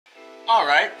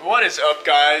Alright, what is up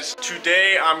guys?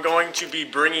 Today I'm going to be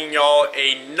bringing y'all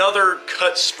another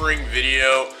cut spring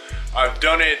video. I've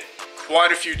done it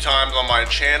quite a few times on my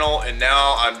channel and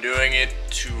now I'm doing it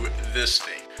to this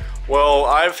thing. Well,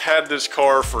 I've had this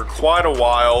car for quite a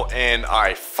while and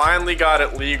I finally got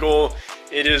it legal.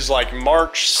 It is like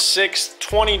March 6th,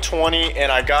 2020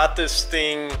 and I got this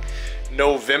thing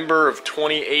November of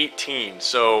 2018.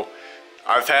 So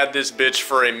I've had this bitch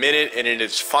for a minute and it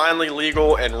is finally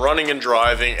legal and running and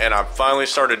driving, and I've finally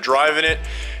started driving it,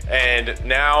 and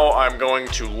now I'm going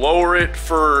to lower it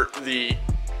for the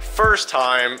first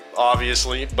time,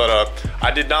 obviously, but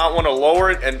I did not want to lower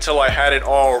it until I had it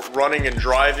all running and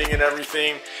driving and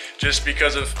everything, just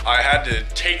because I had to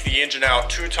take the engine out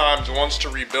 2 times, once to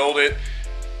rebuild it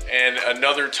and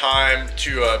another time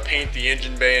to paint the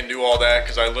engine bay and do all that,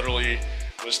 because I literally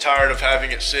was tired of having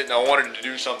it sit and I wanted to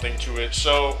do something to it.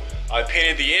 So I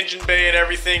painted the engine bay and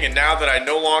everything, and now that I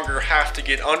no longer have to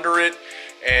get under it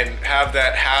and have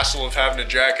that hassle of having to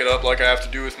jack it up like I have to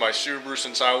do with my Subaru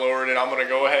since I lowered it, I'm gonna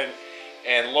go ahead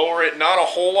and lower it. Not a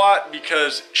whole lot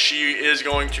because she is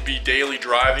going to be daily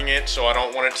driving it, so I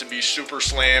don't want it to be super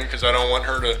slammed because I don't want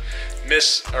her to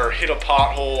miss or hit a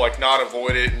pothole, like not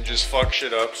avoid it and just fuck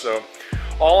shit up. So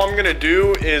all I'm gonna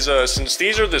do is, since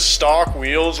these are the stock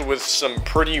wheels with some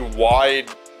pretty wide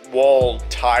wall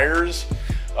tires,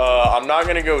 I'm not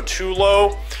gonna go too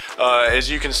low.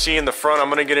 As you can see in the front, I'm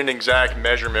gonna get an exact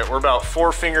measurement. We're about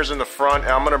 4 fingers in the front,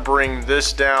 and I'm gonna bring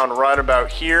this down right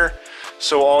about here.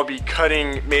 So I'll be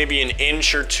cutting maybe 1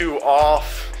 inch or 2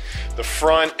 off the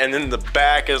front, and then the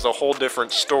back is a whole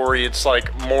different story. It's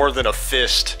like more than a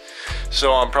fist.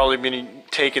 So I'm probably gonna be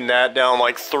taking that down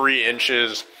like 3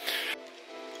 inches.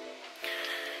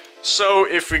 So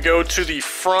if we go to the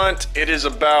front, it is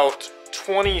about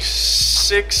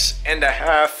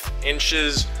 26.5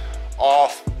 inches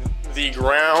off the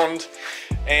ground.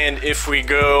 And if we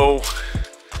go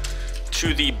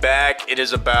to the back, it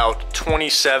is about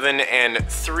 27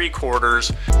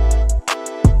 3/4.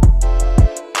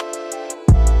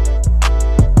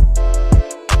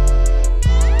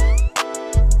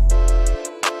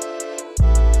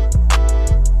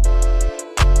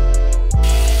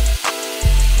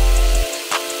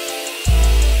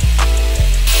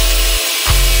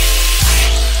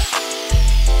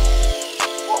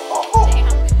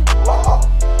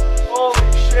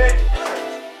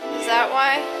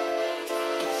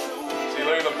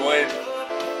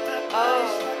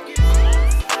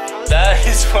 That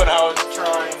is what I was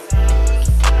trying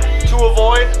to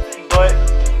avoid, but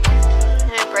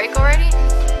did it break already?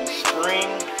 Spring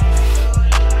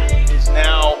is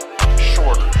now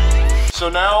shorter. So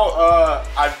now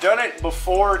I've done it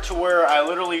before to where I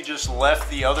literally just left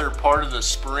the other part of the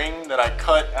spring that I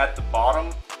cut at the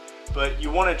bottom, but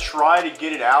you want to try to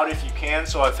get it out if you can.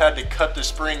 So I've had to cut the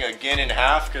spring again in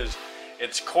half because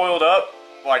it's coiled up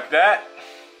like that.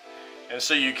 And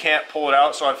so you can't pull it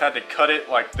out, so I've had to cut it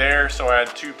like there, so I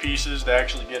had 2 pieces to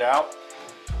actually get out.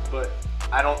 But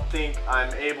I don't think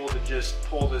I'm able to just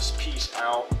pull this piece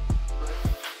out.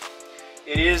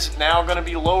 It is now gonna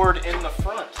be lowered in the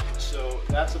front, so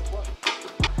that's a plus.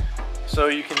 So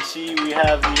you can see we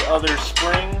have the other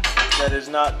spring that is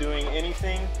not doing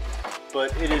anything,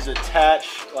 but it is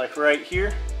attached like right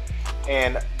here,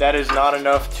 and that is not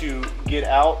enough to get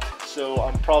out, so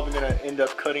I'm probably gonna end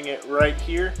up cutting it right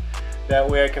here. That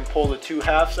way I can pull the 2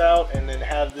 halves out and then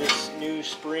have this new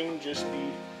spring just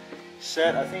be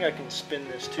set. I think I can spin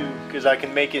this too, because I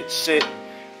can make it sit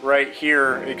right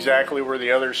here exactly where the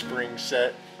other spring's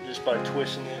set just by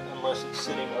twisting it, unless it's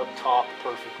sitting up top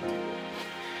perfectly.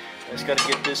 I just got to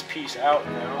get this piece out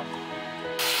now.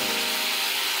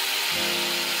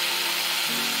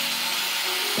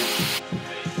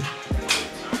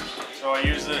 So I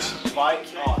use this bike.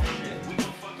 Oh shit.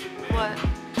 What?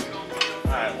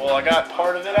 Alright, well I got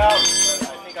part of it out, but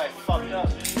I think I fucked up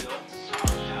still.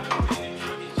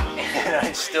 And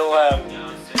I still have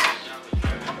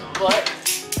butt.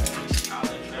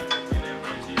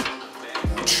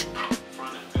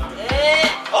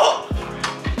 Oh!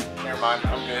 Never mind,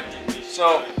 I'm good.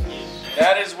 So,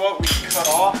 that is what we cut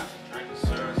off.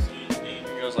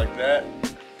 It goes like that.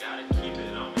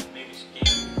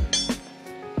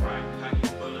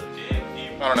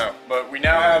 I don't know, but we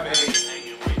now have a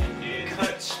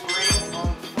cut spring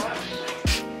on the front.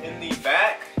 In the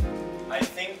back, I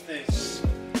think this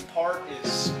part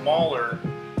is smaller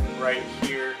right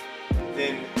here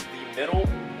than the middle,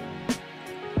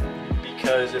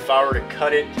 because if I were to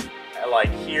cut it like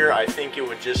here, I think it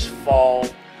would just fall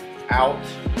out,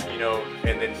 you know,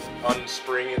 and then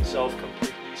unspring itself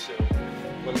completely. So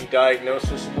let me diagnose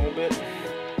this a little bit.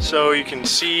 So you can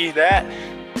see that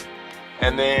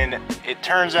And then it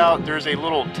turns out there's a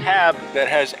little tab that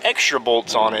has extra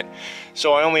bolts on it.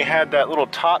 So I only had that little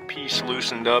top piece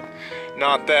loosened up,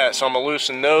 not that. So I'm gonna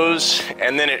loosen those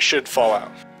and then it should fall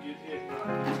out.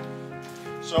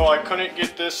 So I couldn't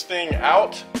get this thing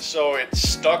out, so it's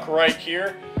stuck right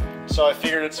here. So I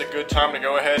figured it's a good time to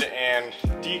go ahead and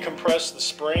decompress the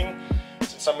spring.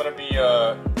 Since I'm gonna be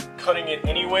cutting it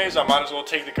anyways, I might as well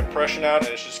take the compression out and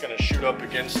it's just gonna shoot up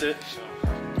against it. So.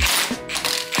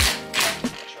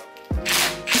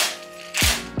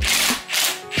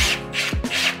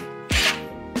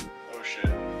 Oh shit.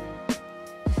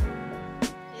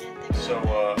 So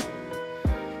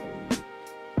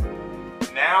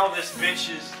now this bitch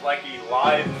is like a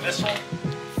live missile.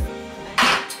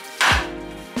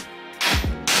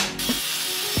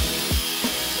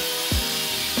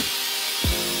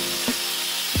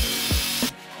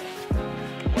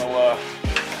 Well,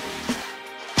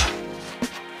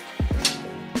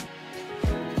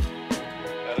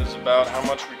 that is about how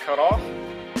much we cut off.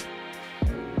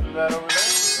 Do that over there.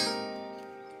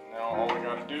 Now all we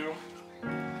gotta do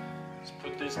is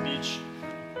put this bitch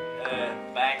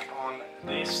back on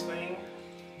this thing.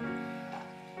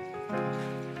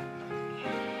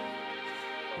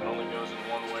 It only goes in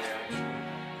one way actually.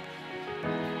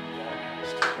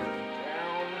 Just take it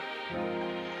down.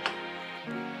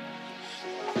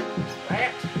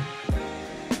 That.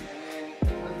 And then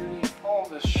underneath all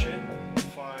this shit,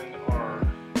 find our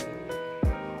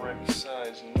correct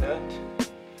size nut.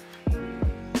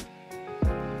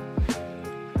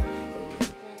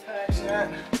 Attach that.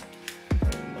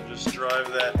 Just drive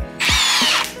that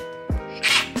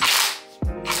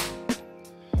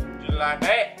just like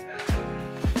that.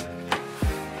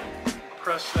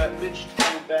 Press that bitch to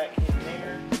go back in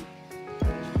there.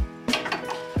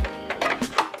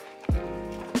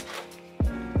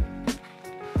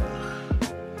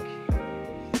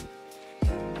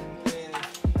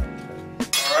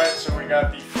 Alright, so we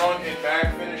got the front and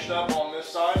back finished up on this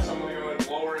side, so I'm going to go ahead and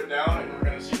lower it down and we're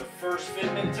going to see the first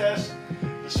fitment test.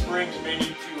 The springs may need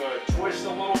to twist a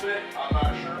little bit, I'm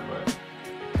not sure, but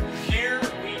here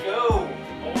we go,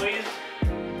 boys.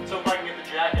 Let's hope I can get the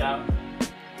jack out.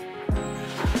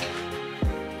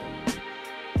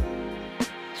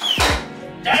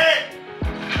 Dang!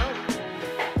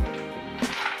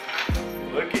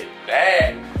 Look at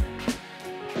that.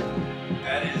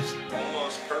 That is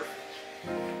almost perfect.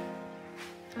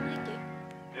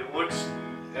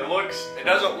 It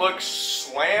doesn't look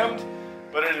slammed,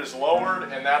 but it is lowered,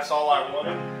 and that's all I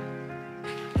wanted.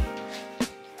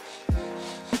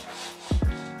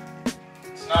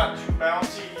 It's not too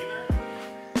bouncy either.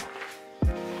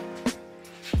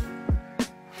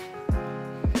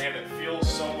 Damn, it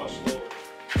feels so much lower.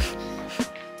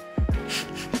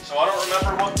 So I don't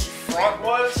remember what the front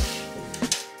was,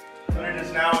 but it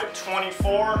is now at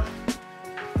 24,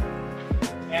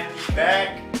 and the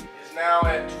back is now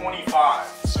at 25.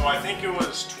 So I think it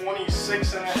was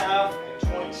 26 and a half and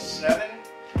 27.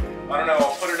 I don't know,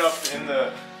 I'll put it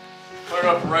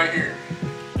up right here.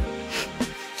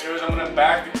 Anyways, I'm gonna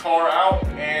back the car out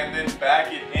and then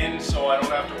back it in so I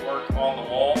don't have to work on the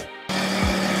wall.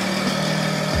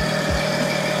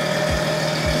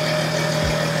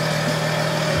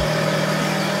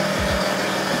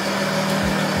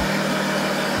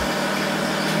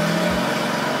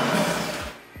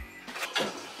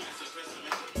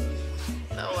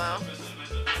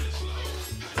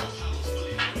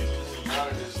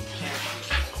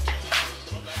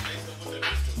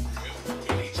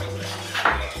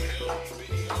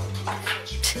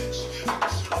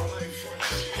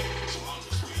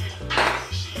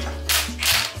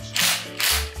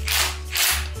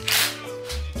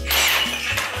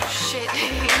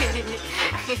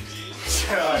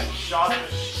 I shot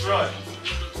the strut.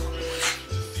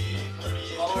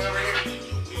 All the way over here.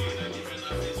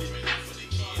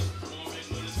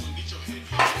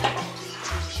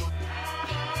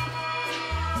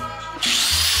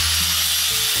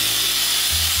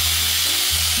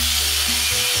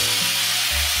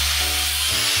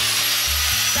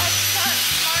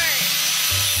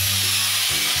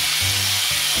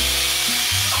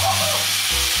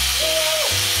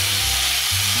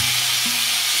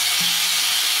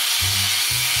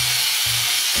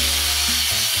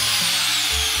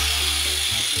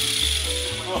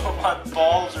 Oh, my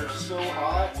balls are so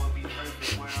hot.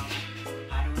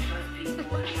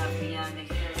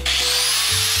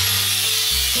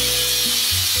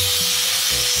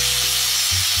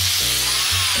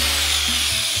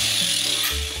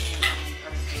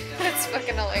 That's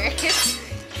fucking hilarious.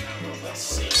 Let's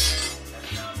see.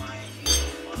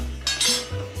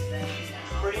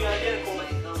 Pretty identical.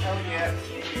 Hell yeah.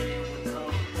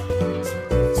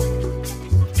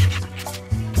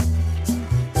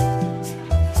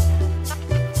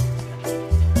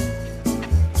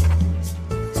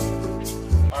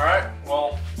 Alright,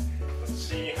 well, let's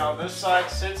see how this side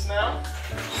sits now.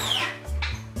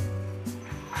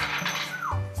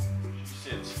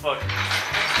 Sits fucking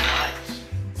nice.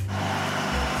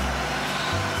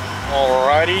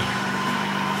 Alrighty.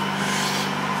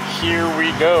 Here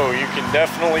we go. You can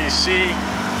definitely see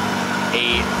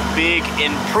a big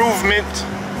improvement.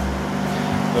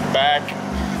 The back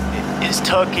is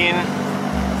tucking.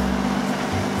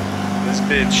 This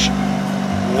bitch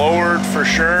lowered for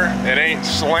sure. It ain't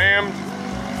slammed,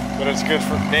 but it's good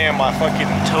for, damn, my fucking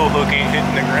toe hook ain't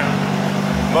hitting the ground.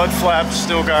 Mud flaps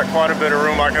still got quite a bit of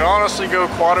room. I could honestly go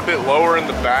quite a bit lower in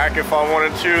the back if I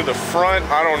wanted to. The front,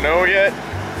 I don't know yet,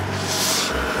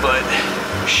 but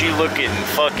she looking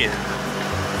fucking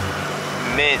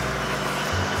mint.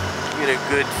 Get a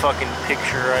good fucking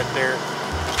picture right there.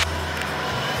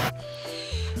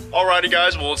 Alrighty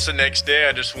guys, well it's the next day.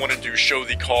 I just wanted to show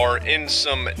the car in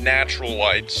some natural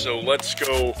light. So let's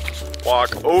go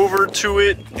walk over to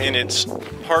it in its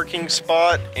parking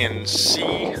spot and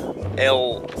see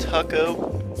El Tucco.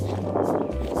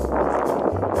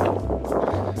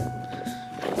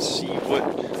 Let's see what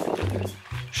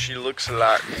she looks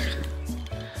like.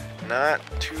 Not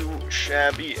too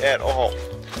shabby at all.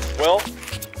 Well,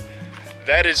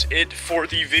 that is it for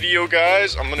the video,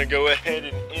 guys. I'm gonna go ahead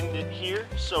and end it here.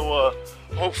 So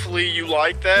hopefully you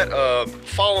like that.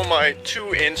 Follow my 2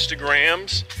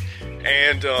 Instagrams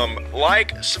and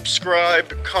like,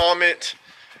 subscribe, comment,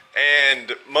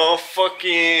 and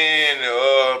motherfucking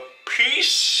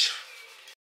peace.